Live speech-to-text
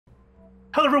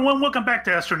Hello, everyone. Welcome back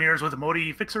to Astroneers with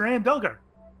Modi, Fixer, and Delgar.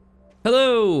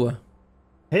 Hello.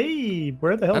 Hey,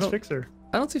 where the I hell's don't Fixer?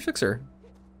 I don't see Fixer.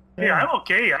 Yeah, I'm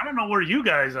okay. I don't know where you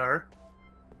guys are.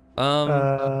 Um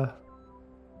Uh,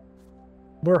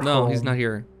 we're no, he's home. not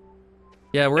here.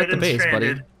 Yeah, we're at the Getting base,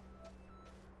 stranded. buddy.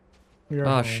 We're Oh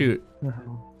home. shoot. We're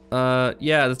home.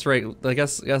 Yeah, that's right. I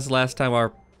guess last time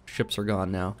our ships are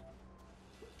gone now.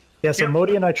 Yeah, so Yep.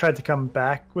 Modi and I tried to come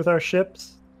back with our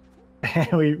ships,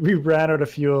 and we ran out of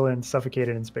fuel and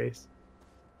suffocated in space.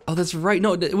 Oh, that's right.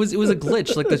 No, it was a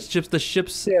glitch. Like the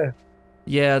ships. Yeah,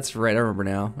 Yeah, that's right. I remember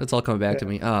now. It's all coming back to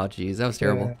Yeah. me. Oh, geez, that was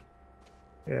terrible.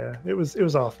 yeah, it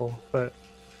was awful. But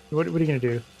what are you gonna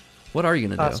do? What are you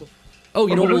gonna do? So Oh,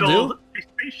 you know what We're we'll gonna do? build a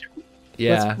spaceship.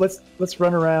 Yeah. let's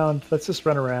run around. Let's just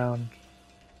run around.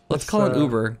 Let's call an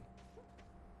Uber.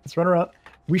 Let's run around.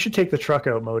 We should take the truck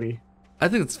out, Modi. I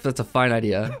think that's a fine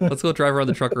idea. Let's go drive around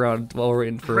the truck around while we're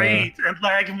waiting for. Great, and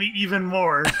lag me even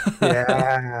more.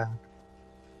 Yeah.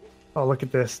 Oh, look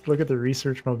at this! Look at the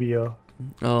research mobile.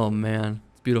 Oh man,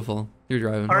 it's beautiful. You're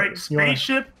driving. All right, You wanna-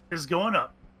 spaceship is going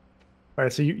up. All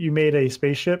right, so you made a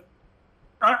spaceship.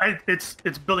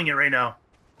 It's building it right now.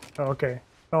 Oh, okay.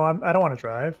 Oh, I don't want to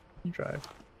drive. You drive.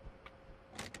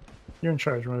 You're in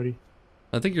charge, Modi.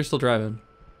 I think you're still driving.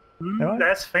 Am I?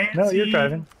 That's fancy. No, you're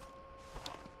driving.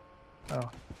 Oh,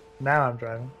 now I'm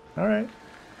driving. All right.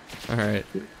 All right.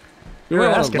 You were might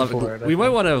wanna asking left- for it. I we might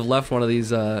think. want to have left one of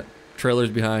these trailers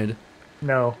behind.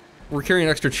 No. We're carrying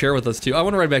an extra chair with us too. I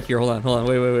want to ride back here. Hold on.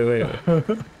 Wait. I want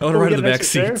to Oh, ride we in the get an back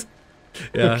extra seat.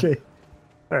 Yeah. Okay.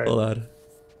 All right. Hold on.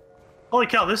 Holy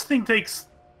cow, this thing takes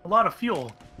a lot of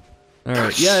fuel. All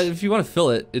right. Yeah, if you want to fill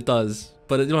it, it does.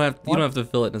 But you don't have to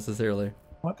fill it necessarily. I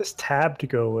want this tab to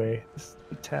go away. This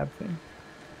tab thing.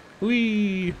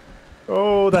 Whee!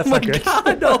 Oh, that's Oh my not good.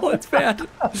 god, no, it's bad.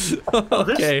 Oh,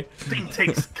 this Okay. thing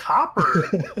takes copper.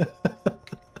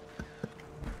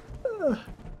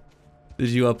 Did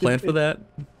you plan for that?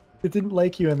 It didn't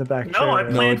like you in the back. No, I trailer.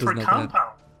 No, planned it for does not that.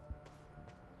 compound.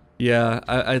 Yeah,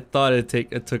 I thought it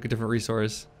took a different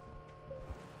resource.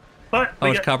 But How we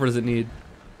much got, copper does it need?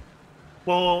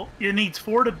 well, it needs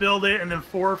 4 to build it, and then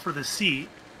 4 for the seat.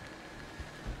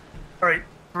 All right,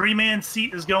 3-man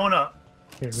seat is going up.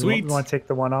 Here, Sweet. We want to take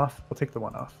the one off? We'll take the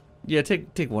one off. Yeah,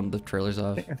 take one of the trailers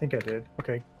off. I think I did.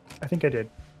 Okay. I think I did.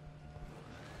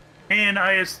 And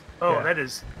Yeah. that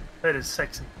is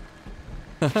sexy.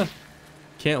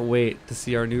 Can't wait to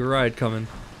see our new ride coming.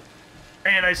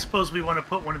 And I suppose we want to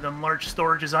put one of them large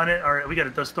storages on it. All right, we got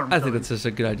a dust storm. I think coming. that's just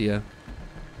a good idea.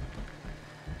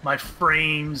 My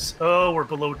frames. Oh, we're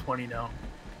below 20 now.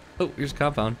 Oh, here's a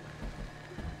compound.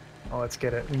 Oh, let's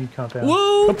get it. We need compound.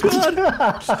 Whoa,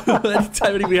 God!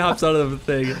 Anytime anybody hops out of the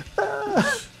thing,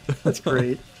 That's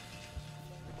great.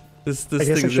 this I guess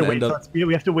I thing's should gonna wait end till up.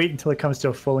 we have to wait until it comes to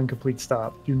a full and complete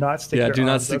stop. Do not stick Yeah, your do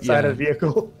not arms stick- outside yeah. of the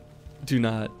vehicle. Do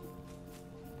not.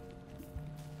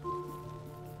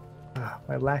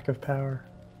 My lack of power.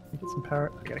 Let me get some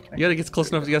power. I gotta connect. You gotta get close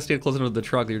enough. You gotta stay close enough to the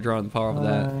truck that you're drawing the power off of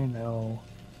that. I know.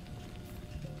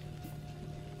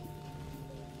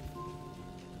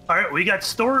 All right, we got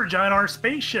storage on our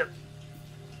spaceship.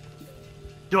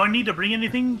 Do I need to bring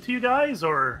anything to you guys,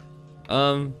 or?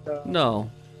 No.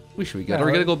 We should be good. No. Are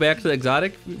we gonna go back to the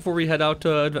exotic before we head out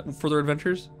to further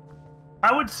adventures?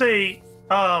 I would say,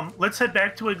 let's head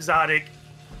back to Exotic,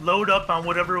 load up on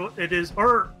whatever it is,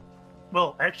 or,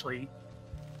 well, actually,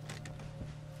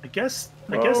 I guess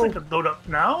I could load up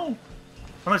now,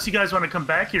 unless you guys want to come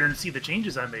back here and see the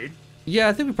changes I made. Yeah,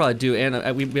 I think we probably do, and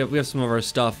we have some of our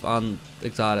stuff on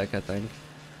exotic. I think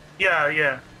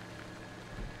Yeah.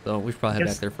 so. We should probably head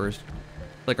Guess- back there first,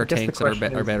 like our guess the tanks and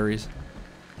question our is- batteries.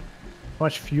 How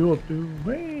much fuel do?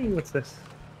 Wait, what's this?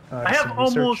 I just have some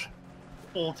research. almost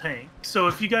full tank, so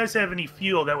if you guys have any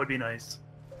fuel, that would be nice.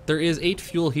 There is 8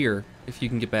 fuel here if you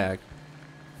can get back.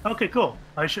 Okay, cool.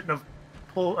 I shouldn't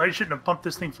have pumped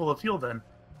this thing full of fuel then.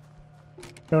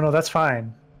 No, that's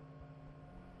fine.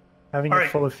 Having All it right.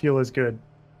 full of fuel is good.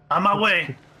 On my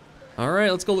way. All right,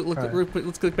 let's go. Look, All right. real quick,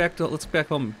 let's get back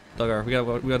home, Dugar. We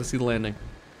got to see the landing.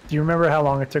 Do you remember how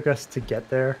long it took us to get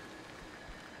there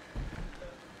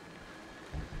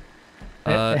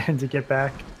and to get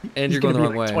back? And He's you're going gonna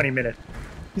the be wrong like way. 20 minutes.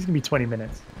 He's gonna be 20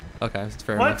 minutes. Okay, that's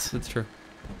fair What? enough. That's true.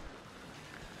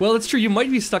 Well, it's true. You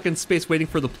might be stuck in space waiting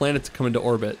for the planet to come into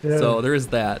orbit. Yeah. So there is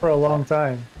that For a long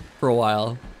time. for a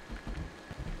while.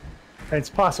 It's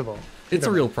possible. It's a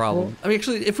don't real know. problem. Well- I mean,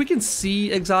 actually, if we can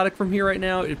see exotic from here right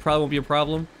now, it probably won't be a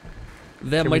problem.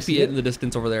 That Can we might be see it it? in the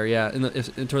distance over there. Yeah, to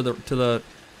the,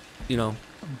 you know,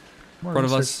 More front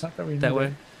of research, us not we that need way.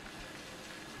 it.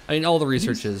 I mean, all the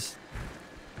research is.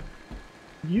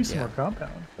 Use some Yeah. more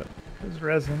compound. But There's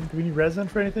resin. Do we need resin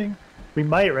for anything? We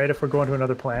might, right? If we're going to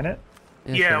another planet.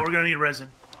 Yeah, sure. we're gonna need resin.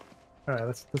 All right,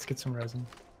 let's get some resin.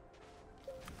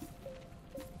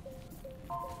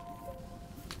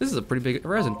 This is a pretty big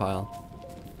resin pile.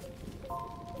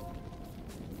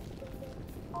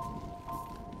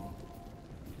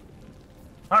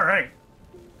 All right.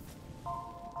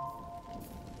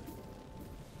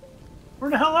 Where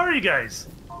the hell are you guys?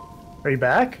 Are you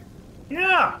back?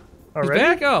 Yeah, He's Already?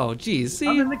 back? Oh, geez. See?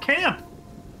 I'm in the camp.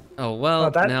 Oh, well, Oh,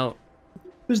 that- now...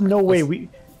 There's no way we.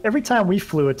 Every time we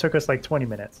flew, it took us like 20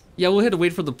 minutes. Yeah, we'll have to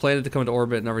wait for the planet to come into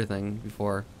orbit and everything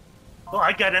before. Well,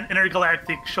 I got an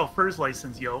intergalactic chauffeur's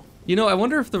license, yo. You know, I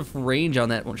wonder if the range on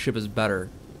that ship is better.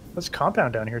 There's a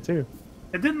compound down here too.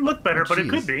 It didn't look better, Oh, but it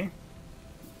could jeez.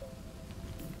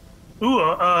 be. Ooh,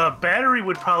 a battery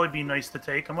would probably be nice to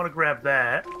take. I'm gonna grab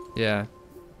that. Yeah.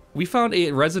 We found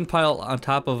a resin pile on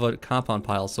top of a compound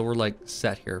pile, so we're like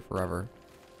set here forever.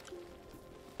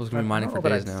 I was gonna be mining for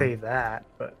days I'd now. say that,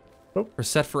 but We're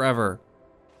set forever.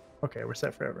 okay, we're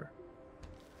set forever.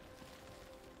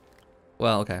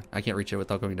 Well, okay. I can't reach it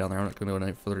without going down there. I'm not gonna go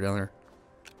any further down there.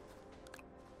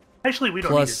 Actually, we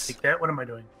don't Plus- need to take that. What am I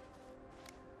doing?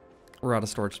 We're out of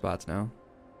storage spots now.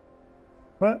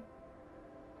 What?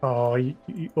 Oh, you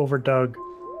overdug.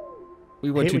 We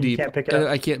went hate too when you deep. can't pick it up.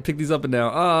 I can't pick these up and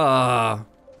down. Ah.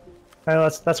 Oh,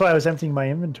 that's why I was emptying my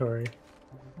inventory.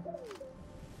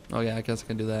 Oh yeah, I guess I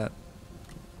can do that.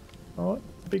 Oh,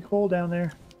 big hole down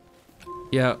there.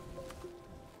 Yeah.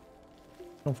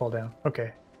 Don't fall down.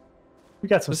 Okay. We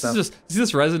got some This stuff. is just. See,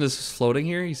 this resin is just floating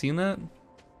here. You seen that?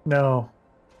 No.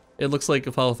 It looks like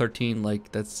Apollo 13,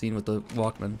 like that scene with the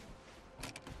Walkman.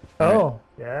 Oh,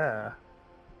 yeah.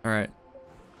 All right.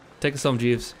 Take us home,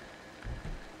 Jeeves.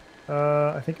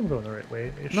 I think I'm going the right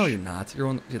way. No, you're not. You're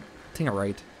on. You're taking it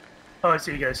right. Oh, I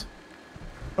see you guys.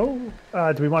 Oh,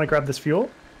 do we want to grab this fuel?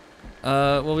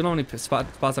 Well, we don't have any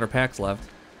spots in our packs left.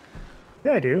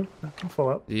 Yeah, I do. I'm full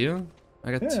up. Do you?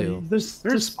 I got Yeah, two. there's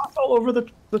spots all over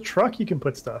the truck you can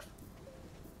put stuff.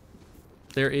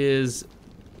 There is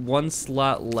one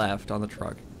slot left on the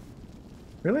truck.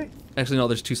 Really? Actually, no.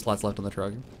 There's 2 slots left on the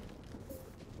truck.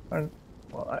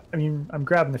 Well, I mean, I'm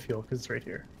grabbing the fuel because it's right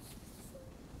here.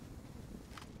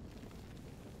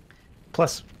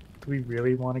 Plus, do we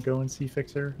really want to go and see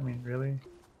Fixer? I mean, really?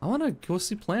 I want to go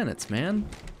see planets, man.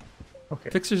 Okay.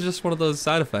 Fixer's just one of those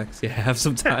side effects you have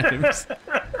sometimes.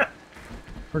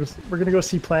 We're gonna go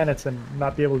see planets and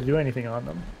not be able to do anything on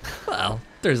them. Well,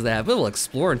 there's that, but we'll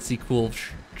explore and see cool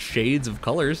shades of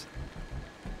colors.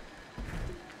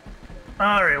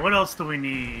 All right, what else do we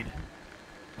need?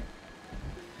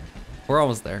 We're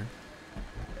almost there.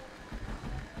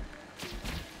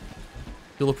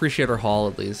 You'll appreciate our haul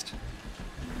at least.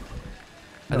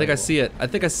 I think I see it. I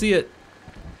think I see it.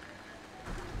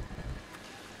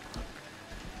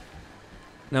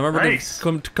 Now remember Nice.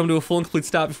 to come to a full and complete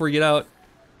stop before you get out.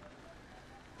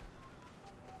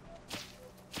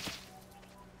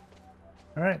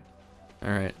 All right. All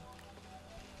right.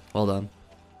 Well done.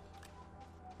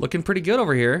 Looking pretty good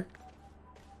over here.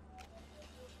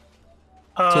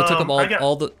 So it took them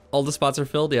all the spots are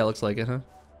filled. Yeah, looks like it, huh?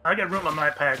 I got room on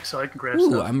my pack, so I can grab Ooh,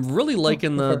 stuff. I'm really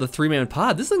liking the 3-man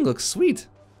pod. This thing looks sweet.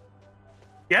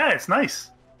 Yeah, it's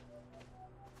nice.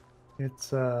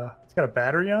 It's got a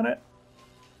battery on it.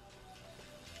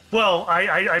 Well,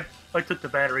 I took the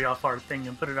battery off our thing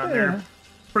and put it on Yeah. there.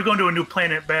 We're going to a new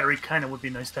planet. Battery kind of would be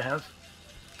nice to have.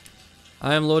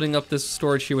 I am loading up this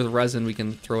storage here with resin. We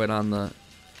can throw it on the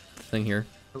thing here.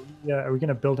 Yeah. Are we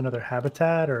gonna build another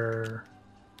habitat or?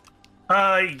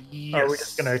 Yes. Are we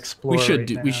just gonna explore? We should right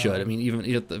do. now? We should. I mean, even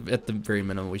at the very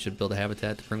minimum, we should build a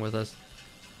habitat to bring with us.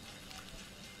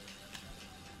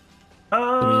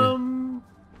 Do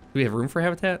we have room for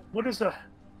habitat? What is that?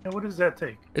 What does that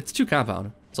take? It's 2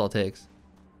 compound. That's all it takes.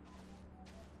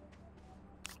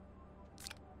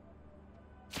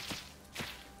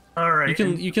 All right. You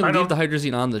can I leave don't- the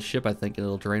hydrazine on the ship, I think, and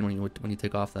it'll drain when you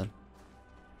take off. Then.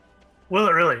 Will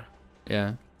it really?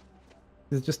 Yeah.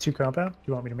 Is it just 2 compound? Do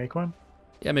you want me to make one?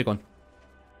 Yeah, make one.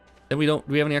 Then we don't.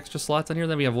 Do we have any extra slots on here?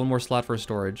 Then we have one more slot for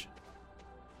storage.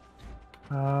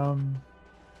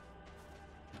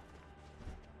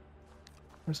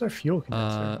 Where's our fuel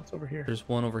condenser? It's over here. There's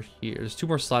one over here. There's 2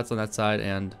 more slots on that side,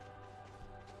 and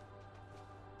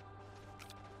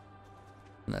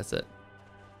that's it.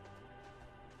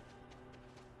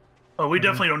 Oh, we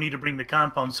definitely don't need to bring the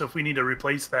compound. So if we need to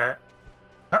replace that,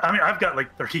 I mean, I've got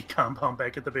like 30 compound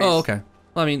back at the base. Oh, okay.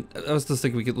 Well, I mean, I was just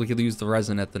thinking we could use the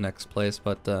resin at the next place,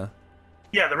 but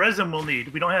Yeah, the resin we'll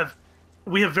need.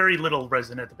 We have very little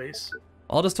resin at the base.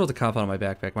 I'll just throw the compound in my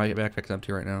backpack. My backpack's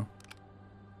empty right now.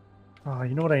 Oh,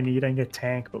 you know what I need? I need a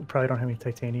tank, but we probably don't have any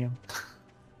titanium.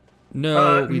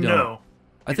 No, we don't. No.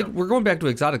 I think we're going back to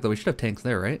exotic though. We should have tanks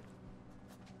there, right?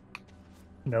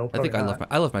 No, I probably think not.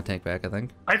 I left my tank back. I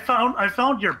think. I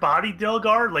found your body,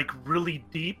 Delgar, like really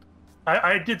deep.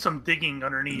 I did some digging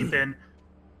underneath, and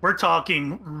we're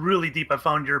talking really deep. I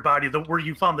found your body, where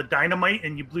you found the dynamite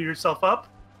and you blew yourself up.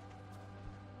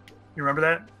 You remember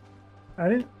that? I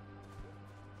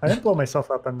didn't blow myself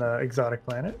up on the exotic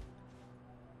planet.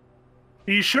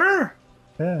 Are you sure?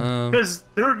 Yeah. Because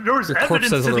there was Your corpse evidence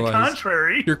says to the otherwise.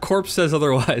 contrary. Your corpse says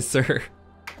otherwise, sir.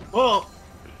 Well,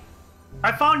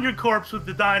 I found your corpse with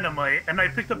the dynamite, and I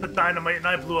picked up the dynamite and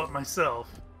I blew up myself.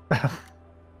 I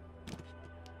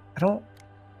don't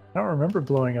remember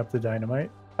blowing up the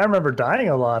dynamite. I remember dying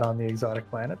a lot on the exotic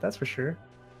planet, that's for sure.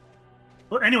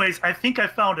 Well, anyways, I think I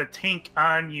found a tank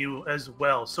on you as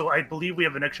well, so I believe we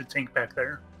have an extra tank back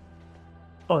there.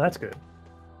 Oh, that's good.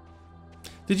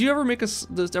 Did you ever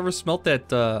ever smelt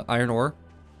that iron ore?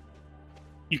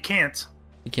 You can't.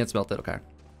 You can't smelt it. Okay,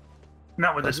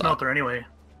 Not with a That's not- smelter, anyway.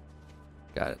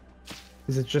 got it.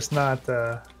 Is it just not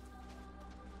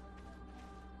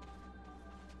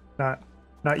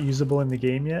usable in the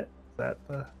game yet? Is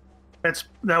that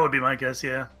That would be my guess,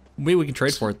 yeah. Maybe we can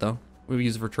trade for it though. We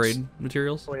use it for trade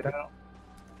materials. played out?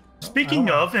 Speaking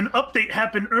of, an update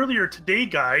happened earlier today,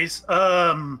 guys.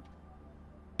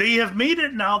 They have made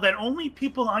it now that only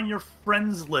people on your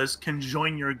friends list can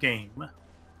join your game.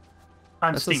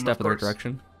 On That's Steam, a step of in the right course.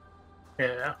 direction.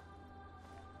 Yeah.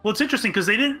 Well, it's interesting because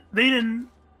they didn't.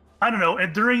 I don't know.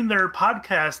 And during their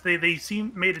podcast, they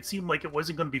made it seem like it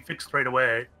wasn't going to be fixed right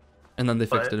away. And then they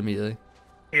fixed But- it immediately.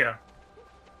 Yeah.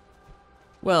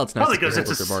 Well, it's nice. Probably to get because hit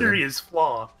it's a with their bargain. serious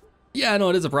flaw. Yeah, no,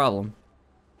 it is a problem.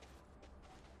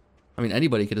 I mean,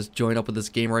 anybody could just join up with this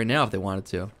game right now if they wanted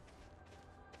to.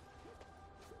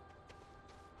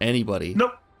 Anybody.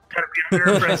 Nope. Gotta be on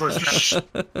your friends list.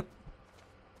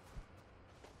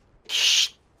 Shh,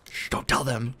 don't tell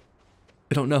them.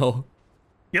 They don't know.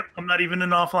 Yep. I'm not even in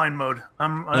offline mode.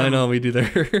 I know, we do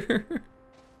there.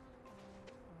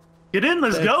 Get in.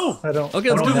 Let's go. I don't. Okay,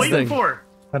 I let's What don't do are we this waiting thing. for?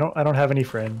 I don't have any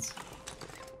friends.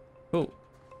 Oh,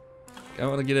 I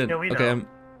want to get in. Yeah, we Okay, know.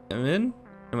 I'm in.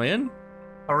 Am I in?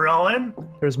 Are we all in?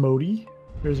 There's Modi.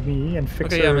 There's me, and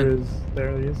Fixer Okay, I'm in. is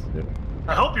there. He is. Yeah.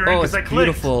 I hope you're in Oh, because it's I clicked.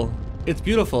 beautiful. It's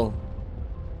beautiful.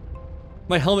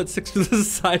 My helmet sticks to the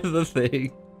side of the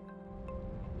thing.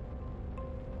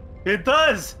 It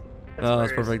does. That's Oh,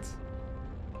 that's hilarious. perfect.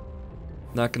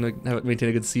 Not gonna have it maintain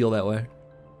a good seal that way.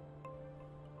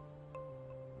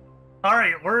 All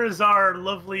right, where is our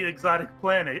lovely exotic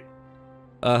planet?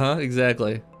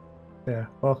 Exactly. Yeah.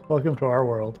 Well, welcome to our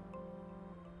world.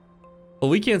 Well,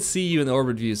 we can't see you in the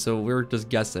orbit view, so we're just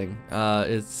guessing.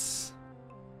 It's...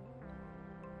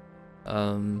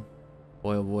 Boy,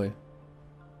 oh boy.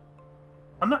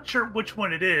 I'm not sure which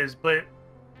one it is, but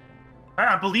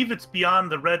I believe it's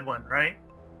beyond the red one, right?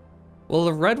 Well,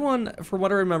 the red one, from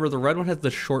what I remember, the red one has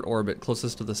the short orbit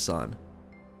closest to the sun.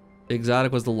 The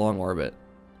exotic was the long orbit.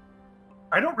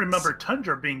 I don't remember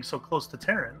Tundra being so close to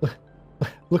Terran.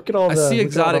 Look at all I the. see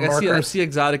look at all the exotic. I markers. see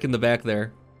exotic in the back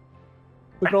there.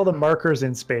 Look at all the markers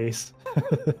in space.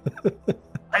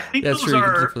 I think That's those true, you can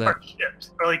are, look for that. are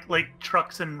ships, or like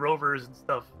trucks and rovers and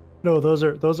stuff. No, those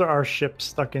are our ships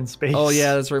stuck in space. Oh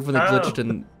yeah, that's right when they glitched Oh.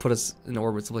 and put us in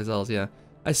orbit someplace else. Yeah,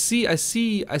 I see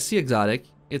exotic.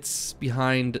 It's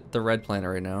behind the red planet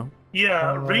right now.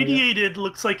 Yeah, Oh, yeah. radiated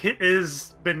looks like it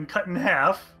has been cut in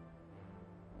half.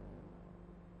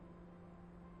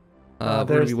 We're gonna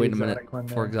there's be the waiting a minute exotic one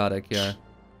for there. exotic. Yeah.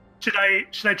 Should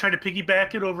I try to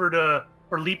piggyback it over to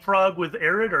or leapfrog with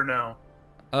Arid or no?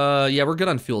 Yeah, we're good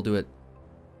on fuel. Do it.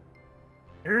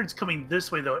 Arid's coming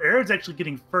this way though. Arid's actually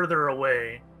getting further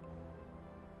away.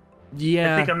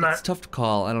 Yeah, think I'm not- it's tough to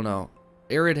call. I don't know.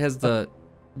 Arid has the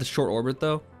short orbit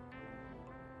though.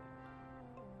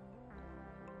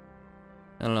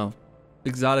 I don't know.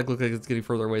 Exotic looks like it's getting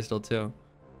further away still too.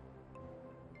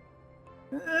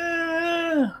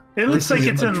 It looks This like is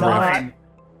it's a in draft. line.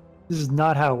 This is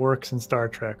not how it works in Star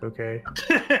Trek. Okay.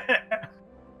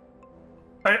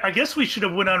 I guess we should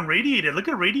have went on radiated. Look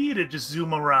at radiated just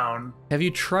zoom around. Have you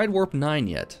tried warp 9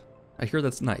 yet? I hear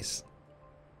that's nice.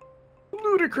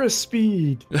 Ludicrous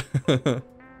speed.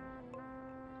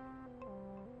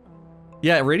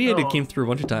 Yeah, radiated Oh. came through a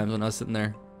bunch of times when I was sitting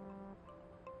there.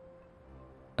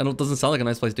 I don't. Doesn't sound like a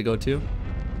nice place to go to.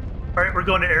 All right, we're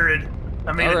going to Arid.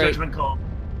 I made All a right. judgment call.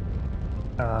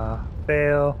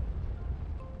 Fail.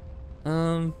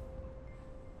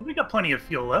 We got plenty of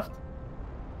fuel left.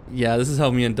 Yeah, this is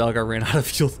how me and Dogger ran out of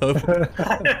fuel though.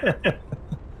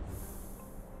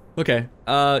 Okay,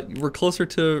 we're closer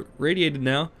to radiated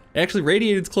now. Actually,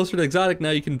 radiated's closer to exotic now.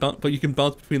 You can bounce, but you can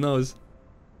bounce between those.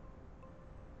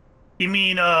 You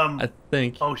mean I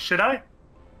think. Oh, should I?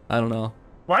 I don't know.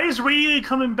 Why is radiated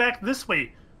coming back this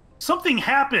way? Something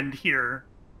happened here.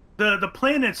 The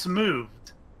planets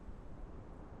moved.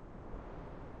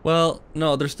 Well,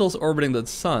 no, they're still orbiting the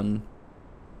sun.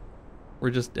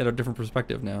 We're just at a different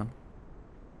perspective now.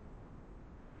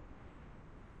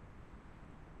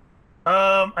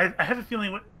 I have a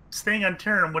feeling staying on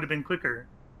Terran would have been quicker.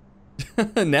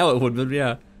 Now it would, but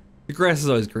yeah. The grass is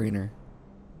always greener.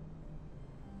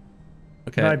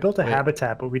 Okay. No, I built a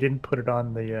habitat, but we didn't put it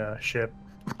on the ship.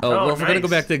 Oh, well, if we're gonna go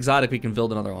nice. back to exotic, we can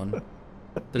build another one.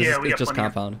 Yeah, we it's got just plenty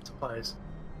of compound. supplies.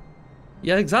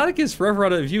 Yeah, exotic is forever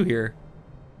out of view here.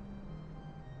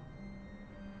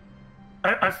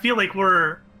 I feel like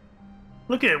we're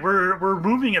we're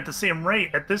moving at the same rate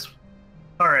at this.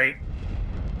 All right.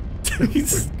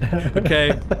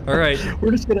 Okay, all right.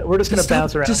 We're just gonna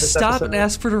bounce around. Just this stop episode. and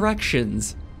ask for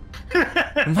directions.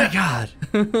 Oh my god.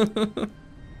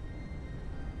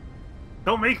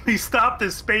 Don't make me stop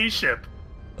this spaceship.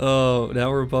 Oh, now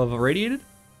we're above irradiated?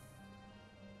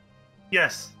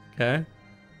 Yes. Okay.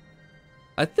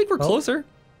 I think we're closer.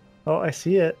 Oh, I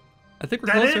see it. I think we're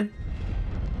That closer.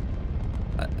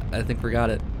 it? I think we got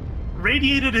it.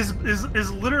 Radiated is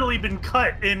literally been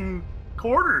cut in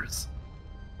quarters.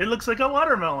 It looks like a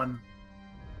watermelon.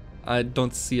 I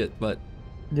don't see it, but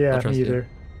Yeah, I'll trust me you. either.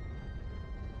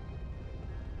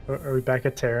 Are we back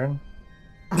at Terran?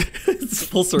 It's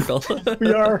full circle.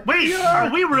 We are. Wait,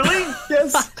 are we really?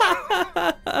 Yes.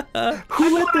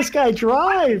 Who let this guy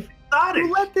drive? Exotic.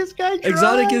 Who let this guy drive?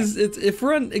 Exotic is if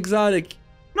we're on exotic.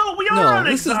 No, we are No, on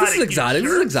this exotic. is exotic. you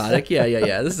This is jerks. exotic.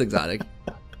 Yeah. This is exotic.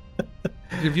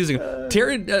 You're confusing.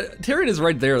 Terran is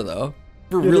right there though.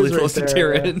 We're It really is right close to there,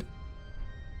 Terran.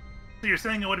 So you're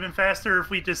saying it would have been faster if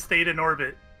we just stayed in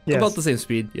orbit? Yes. About the same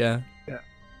speed. Yeah. Yeah.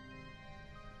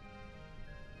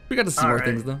 We got to see All more right.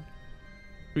 things though.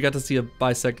 We got to see a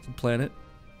bisected planet.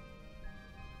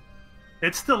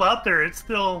 It's still out there. It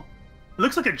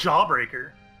looks like a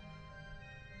jawbreaker.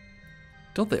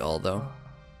 Don't they all though?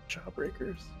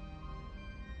 Jawbreakers.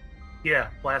 Yeah,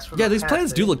 blast from Yeah, the these past.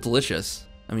 planets do look delicious.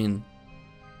 I mean,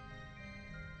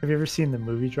 Have you ever seen the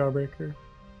movie Jawbreaker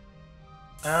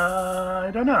I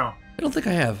don't know. I don't think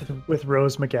I have. with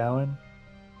Rose McGowan?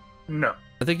 No.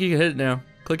 I think you can hit it now.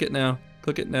 Click it now.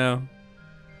 Click it now.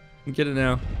 You get it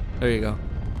now. There you go.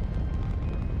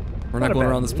 We're Not not a going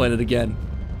bad around this movie. planet again.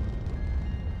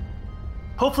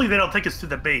 Hopefully they don't take us to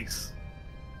the base.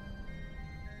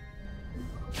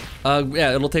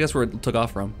 Yeah, it'll take us where it took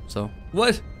off from. So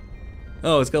what?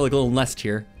 Oh, it's got like a little nest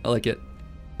here. I like it.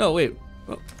 Oh wait.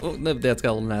 Oh, no, that's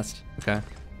got a little nest. Okay.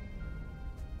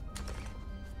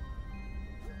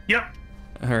 Yep.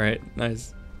 All right.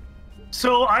 Nice.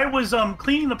 So I was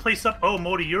cleaning the place up. Oh,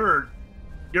 Modi, you're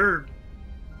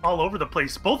all over the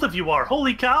place. Both of you are.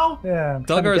 Holy cow! Yeah, I'm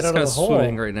trying to Duggar's get out kind of of the hole.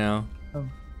 swimming right now.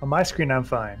 On my screen, I'm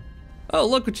fine. Oh,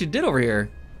 look what you did over here.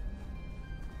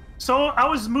 So I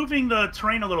was moving the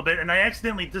terrain a little bit, and I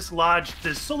accidentally dislodged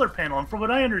this solar panel. And from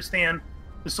what I understand,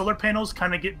 the solar panels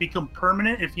kind of become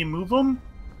permanent if you move them.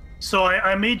 So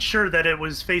I made sure that it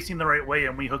was facing the right way,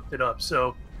 and we hooked it up.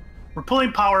 So we're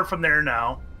pulling power from there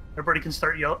now. Everybody can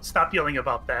stop yelling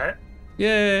about that.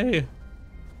 Yay.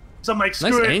 So I'm like,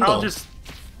 screw Nice it. angle. I'll just.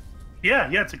 Yeah,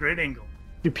 it's a great angle.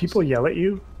 Do people yell at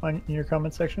you in your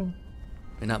comment section?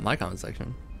 I mean, not my comment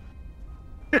section.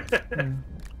 Mm,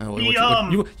 Oh,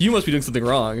 The, you must be doing something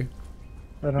wrong.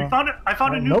 I don't. I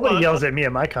found a new Nobody bug. yells at me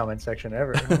in my comment section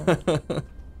ever. What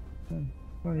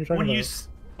are you talking when about?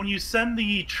 when you send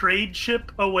the trade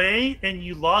ship away and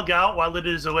you log out while it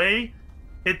is away,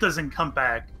 it doesn't come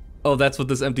back. Oh, that's what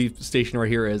this empty station right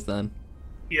here is then.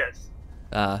 Yes.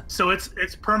 Ah, So it's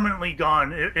permanently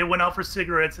gone. It went out for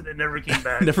cigarettes and it never came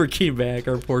back. never came back.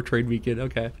 Our poor trade weekend.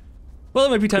 Okay. Well, it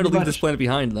might be time to Pretty leave this much. planet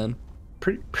behind then.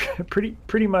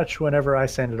 Pretty much whenever I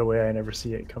send it away, I never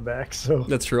see it come back. So.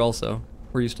 That's true. Also,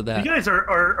 we're used to that. You guys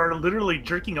are literally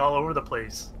jerking all over the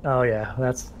place. Oh yeah,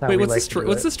 that's how Wait, we what's like this? to do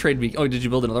What's it. this trade week? Oh, did you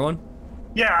build another one?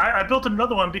 Yeah, I built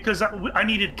another one because I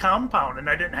needed compound and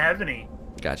I didn't have any.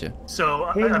 Gotcha.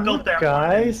 So Hey, I built look, that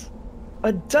guys.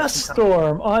 A dust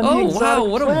storm on Oh, the exotic wow,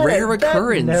 what a planet. rare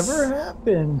occurrence. That never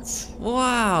happens.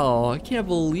 Wow, I can't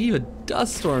believe a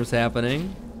dust storm's happening.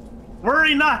 one.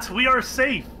 Worry not, we are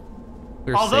safe.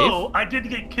 We're Although safe. I did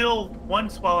get killed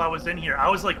once while I was in here. I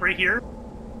was like right here.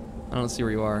 I don't see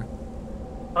where you are. I was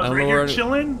I don't right know here where-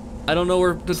 chilling. I don't know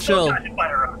where to Still chill. got hit by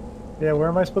a rock. Yeah, where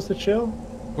am I supposed to chill?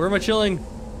 Where am I chilling?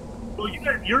 Well,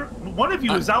 you're one of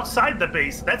you is outside the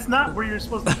base. That's not where you're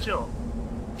supposed to chill.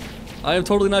 I am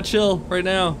totally not chill right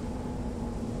now.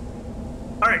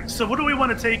 All right, so what do we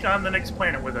want to take on the next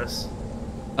planet with us?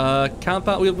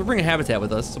 Compound. We'll bring a habitat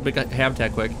with us. So make a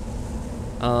habitat quick.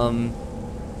 On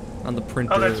the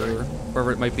printer, or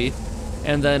wherever it might be,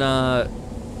 and then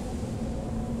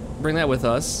bring that with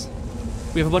us.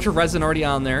 We have a bunch of resin already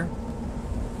on there,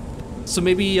 so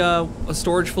maybe a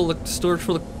storage full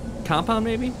of compound,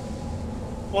 maybe.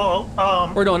 Well,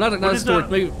 or no, not a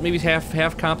storage. Maybe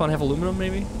half compound, half aluminum,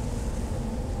 maybe.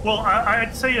 Well,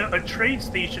 I'd say a trade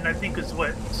station, I think, is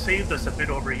what saved us a bit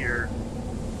over here.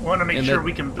 We want to make sure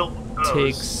we can build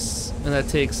those. That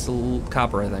takes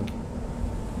copper, I think.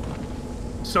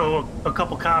 So a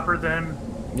couple copper then.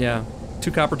 Yeah,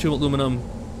 2 copper, 2 aluminum.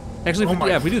 Actually,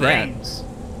 if we do that.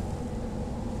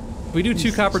 If we do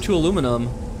 2 copper, 2 aluminum,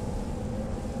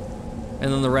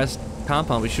 and then the rest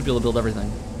compound, we should be able to build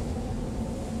everything.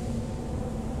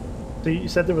 So you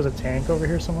said there was a tank over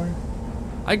here somewhere?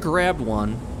 I grabbed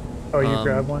one. Oh, you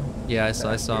grabbed one? Yeah, I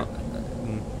saw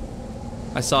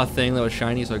a thing that was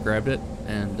shiny, so I grabbed it,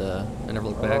 and I never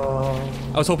looked back.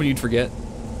 I was hoping you'd forget.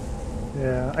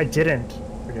 Yeah, I didn't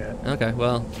forget. Okay,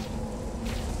 well,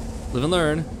 live and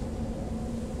learn.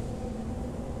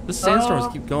 The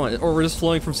sandstorms keep going, or we're just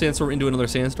flowing from sandstorm into another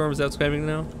sandstorm. Is that what's happening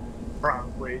now?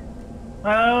 Probably.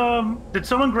 Did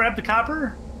someone grab the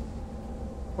copper,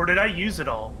 or did I use it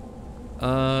all?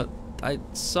 I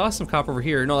saw some copper over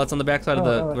here. No, that's on the back side of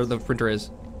the where the printer is.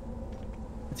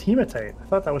 It's hematite. I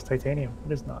thought that was titanium.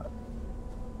 It is not.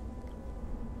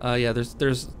 Yeah,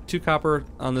 there's 2 copper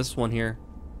on this one here.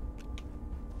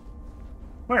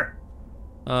 Where?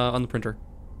 On the printer.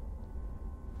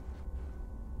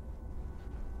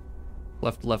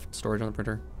 Left storage on the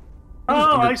printer.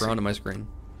 Underground on my screen.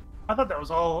 I thought that was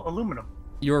all aluminum.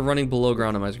 You were running below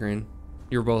ground on my screen.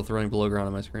 You were both running below ground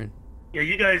on my screen. Yeah,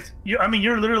 you guys. I mean,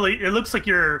 you're literally. It looks like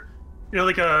you're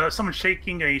like someone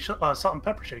shaking a salt and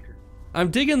pepper shaker.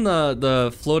 I'm digging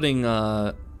the floating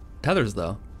tethers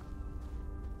though.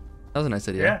 That was a nice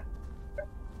idea. Yeah.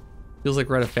 Feels like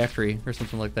we're at a factory or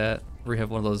something like that. We have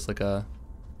one of those like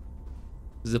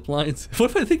zip lines.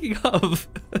 What am I thinking of?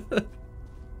 All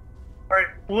right.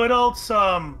 What else?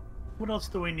 What else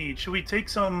do we need? Should we take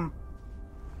some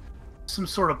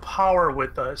sort of power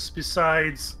with us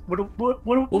besides what?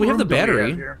 Well, we have the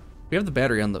battery. We have the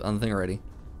battery on the thing already.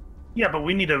 Yeah, but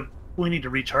we need to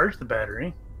recharge the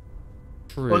battery.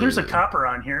 True. Well, there's a copper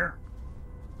on here.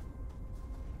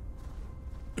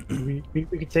 we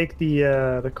could take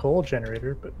the coal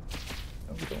generator, but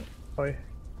we don't. We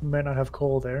might not have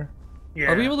coal there.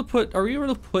 Yeah. Are we able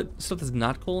to put stuff that's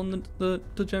not coal in the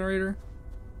generator? Or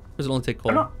does it only take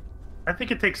coal? I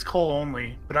think it takes coal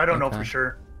only, but I don't know for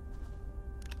sure.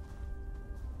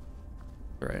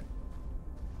 Right.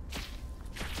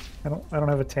 I don't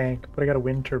have a tank, but I got a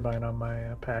wind turbine on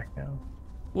my pack now.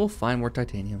 We'll find more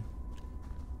titanium.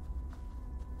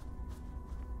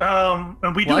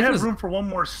 And we do have room for one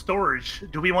more storage.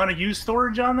 Do we want to use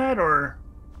storage on that, or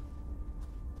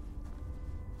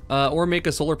make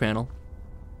a solar panel?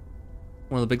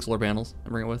 One of the big solar panels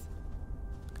and bring it with.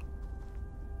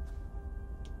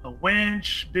 A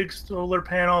winch, big solar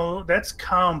panel. That's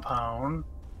compound.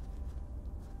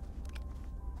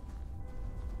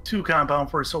 2 compound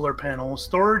for a solar panel.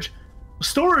 Storage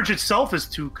itself is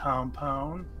 2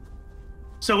 compound.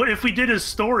 So if we did a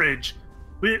storage,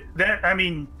 we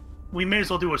may as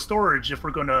well do a storage if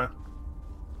we're gonna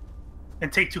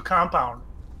and take 2 compound.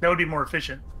 That would be more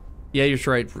efficient. Yeah, you're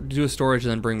right. Do a storage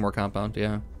and then bring more compound.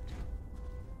 Yeah.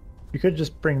 You could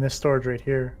just bring this storage right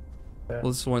here. Well,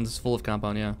 this one's full of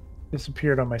compound. Yeah. This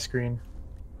appeared on my screen.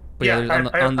 But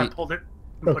I pulled it.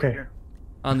 Okay. Put it here.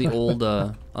 On the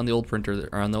old printer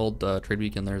or on the old trade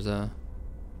beacon, there's a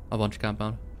bunch of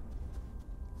compound.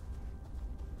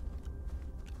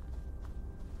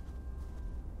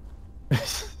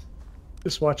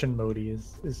 Just watching Modi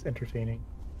is entertaining.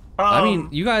 I mean,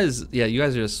 you guys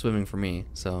are just swimming for me,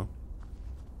 so.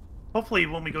 Hopefully,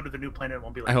 when we go to the new planet, it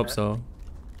won't be like that. I hope so.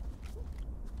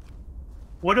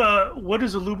 What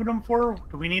is aluminum for?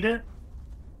 Do we need it?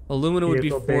 Aluminum would be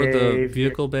for the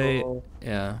vehicle bay.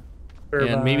 Yeah.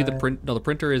 And maybe the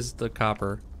printer is the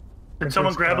copper. Did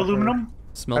someone grab aluminum?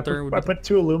 Smelter. I put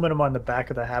 2 aluminum on the back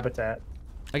of the habitat.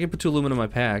 I can put 2 aluminum in my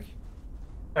pack.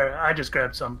 I just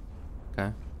grabbed some.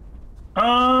 Okay.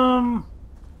 All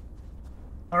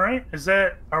right.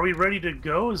 Are we ready to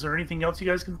go? Is there anything else you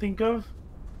guys can think of?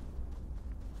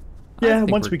 Yeah,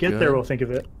 once we get there, we'll think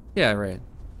of it. Yeah, right.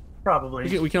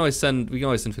 Probably. We can always send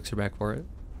Fixer back for it.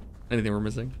 Anything we're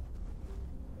missing.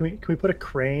 Can we put a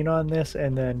crane on this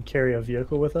and then carry a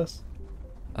vehicle with us?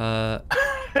 I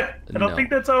don't think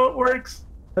that's how it works.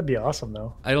 That'd be awesome,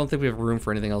 though. I don't think we have room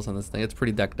for anything else on this thing. It's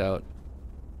pretty decked out.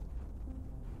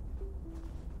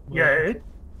 Yeah, it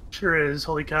sure is.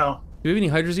 Holy cow. Do we have any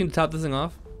hydrazine to top this thing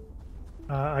off?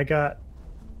 I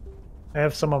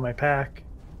have some on my pack.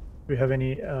 Do we have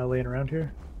any laying around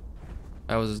here?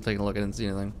 I was just taking a look. I didn't see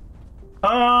anything.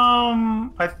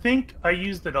 I think I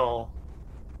used it all.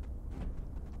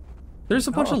 There's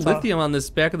a bunch of lithium on this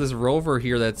back of this rover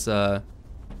here that's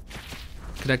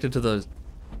connected to the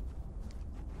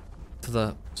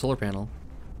solar panel.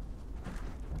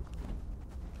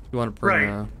 If you want to bring,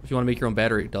 if you want to make your own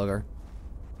battery, Delgar.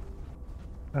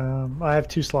 I have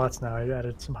 2 slots now. I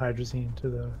added some hydrazine to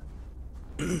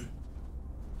the.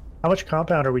 How much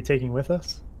compound are we taking with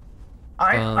us?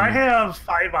 I have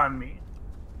 5 on me.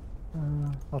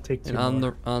 I'll take 2 and on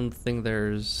more. the thing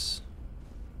there's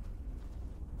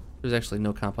actually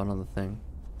no compound on the thing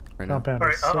right now. Compound All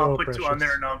right, is I'll so put 2 on there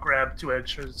precious. and I'll grab 2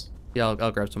 extras. Yeah,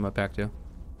 I'll grab some in my pack too.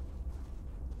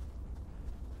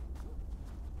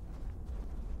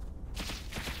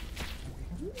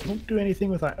 Don't do anything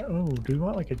with that. Oh, do you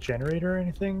want like a generator or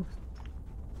anything?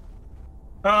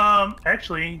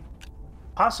 Actually,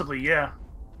 possibly, yeah.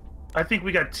 I think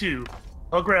we got 2.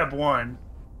 I'll grab 1.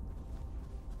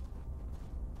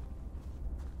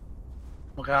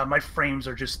 Oh god, my frames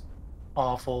are just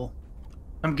awful.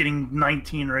 I'm getting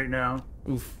 19 right now.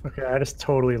 Oof. Okay, I just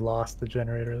totally lost the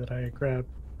generator that I grabbed.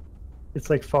 It's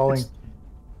like falling.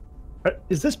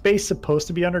 Is this base supposed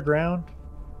to be underground?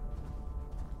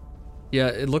 Yeah,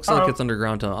 it looks like it's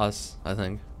underground to us, I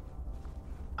think.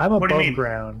 I'm What do you above mean?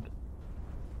 ground.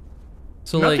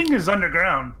 So Nothing is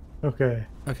underground. Okay.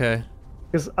 okay.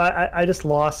 Because I just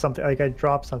lost something. Like I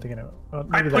dropped something in it. I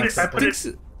Maybe put that's it. I it. put it.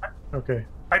 Things, Okay.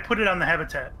 I put it on the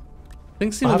habitat.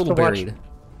 things seem I'll a have little to watch- buried.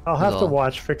 I'll have to all.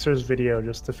 watch Fixer's video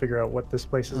just to figure out what this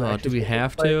place is. Oh, actually do we supposed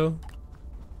have look like. to?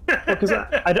 Because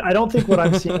I don't think what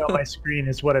I'm seeing on my screen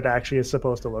is what it actually is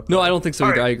supposed to look No, like. I don't think so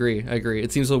either. Alright. I agree. I agree.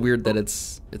 It seems so weird that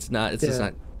it's not. It's just Yeah.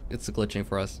 not. It's glitching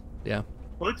for us. Yeah.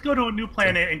 Well, let's go to a new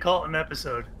planet and call it an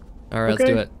episode. All right, Okay.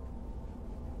 let's do it.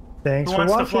 Thanks Who for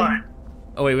wants watching. to fly?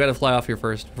 Oh wait, we gotta fly off here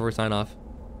first before we sign off.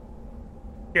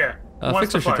 Yeah. Who wants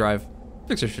Fixer to should fly? drive.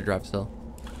 Fixer should drive still.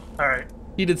 All right.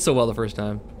 He did so well the first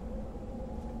time.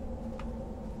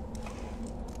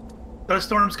 Dust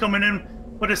storms coming in.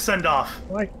 What is send off?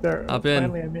 Like there. Hop in.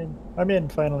 Finally, I'm in. I'm in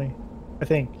finally. I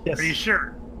think. Yes. Are you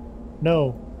sure?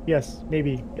 No. Yes.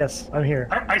 Maybe. Yes. I'm here.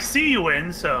 I see you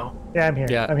in. So. Yeah, I'm here.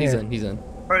 Yeah, I'm he's here. in. He's in.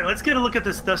 All right. Let's get a look at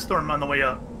this dust storm on the way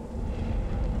up.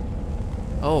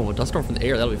 Oh, a dust storm from the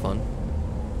air. That'll be fun.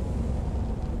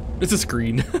 It's a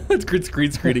screen. It's good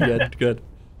screen again. Good.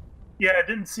 Yeah, I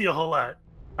didn't see a whole lot.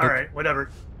 All Okay. right. Whatever.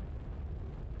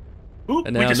 Oop,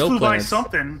 And we now just no flew planets. by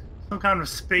something. Some kind of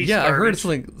space. Yeah, I heard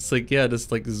garbage. it's like yeah,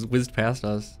 just like whizzed past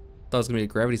us. Thought it was gonna be a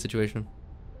gravity situation.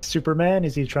 Superman?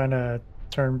 Is he trying to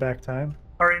turn back time?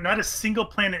 All right. Not a single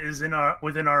planet is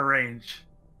within our range.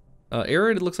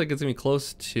 Arid, it looks like it's gonna be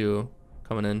close to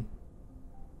coming in.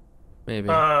 Maybe.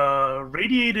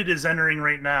 Radiated is entering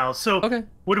right now. So. Okay.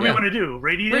 What do we Yeah. want to do?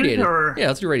 Radiated, Radiated. or? Yeah,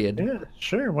 let's do radiated. Yeah.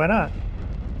 Sure. Why not?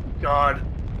 God.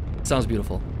 Sounds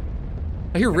beautiful.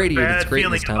 I hear radiated. It's Bad great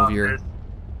feeling this time of about year. this.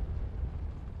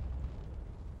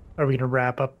 Are we gonna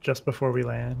wrap up just before we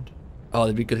land? Oh,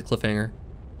 that'd be a good cliffhanger.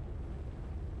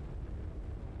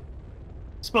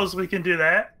 Suppose we can do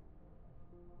that.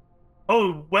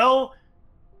 Oh, well,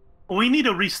 we need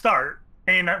to restart,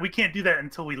 and we can't do that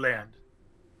until we land.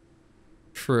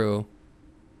 True.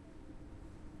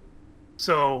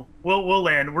 So we'll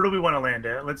land. Where do we want to land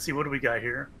at? Let's see. What do we got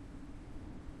here?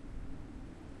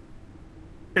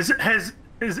 Is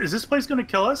this place going to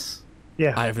kill us?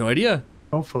 Yeah. I have no idea.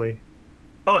 Hopefully.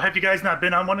 Oh, have you guys not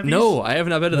been on one of these? No, I have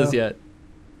not been to this No. yet.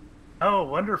 Oh,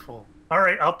 wonderful. All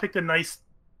right, I'll pick a nice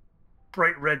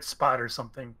bright red spot or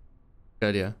something. Good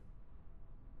idea.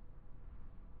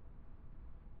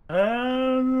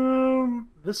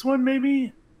 This one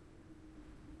maybe?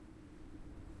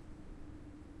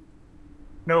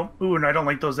 No. Ooh, and I don't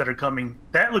like those that are coming.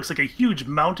 That looks like a huge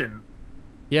mountain.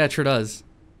 Yeah, it sure does.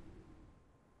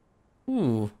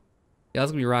 Ooh. Yeah,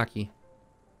 that's gonna be rocky.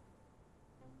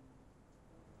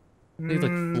 It's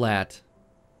like flat.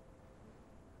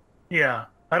 Yeah,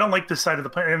 I don't like this side of the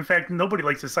planet. In fact, nobody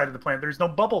likes this side of the planet. There's no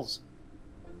bubbles.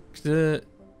 Looks like Ooh,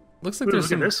 there's look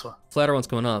some at this one. flatter ones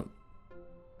coming up.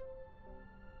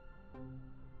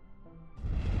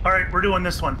 All right, we're doing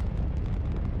this one.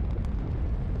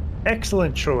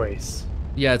 Excellent choice.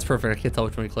 Yeah, it's perfect. I can't tell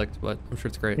which one you clicked, but I'm sure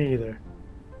it's great. Me either.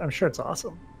 I'm sure it's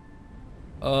awesome.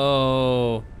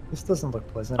 Oh. This doesn't look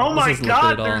pleasant. Oh my doesn't look good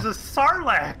God! at all. There's a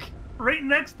sarlacc right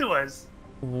next to us.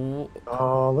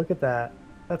 Oh, look at that.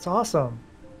 That's awesome.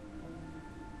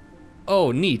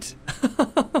 Oh, neat.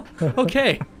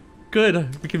 Okay.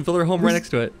 Good. We can build our home right next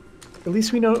to it. At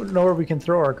least we know where we can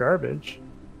throw our garbage.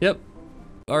 Yep.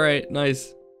 All right.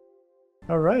 Nice.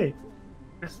 All right.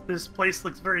 This place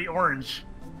looks very orange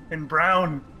and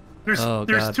brown. There's Oh,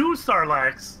 God. 2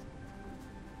 Sarlaccs.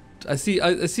 I see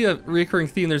a recurring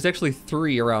theme. There's actually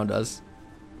 3 around us.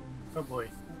 Oh boy.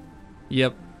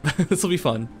 Yep. This will be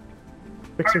fun.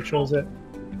 Fixer Alright, chose it.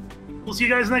 We'll see you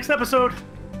guys next episode.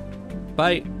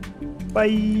 Bye.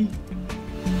 Bye.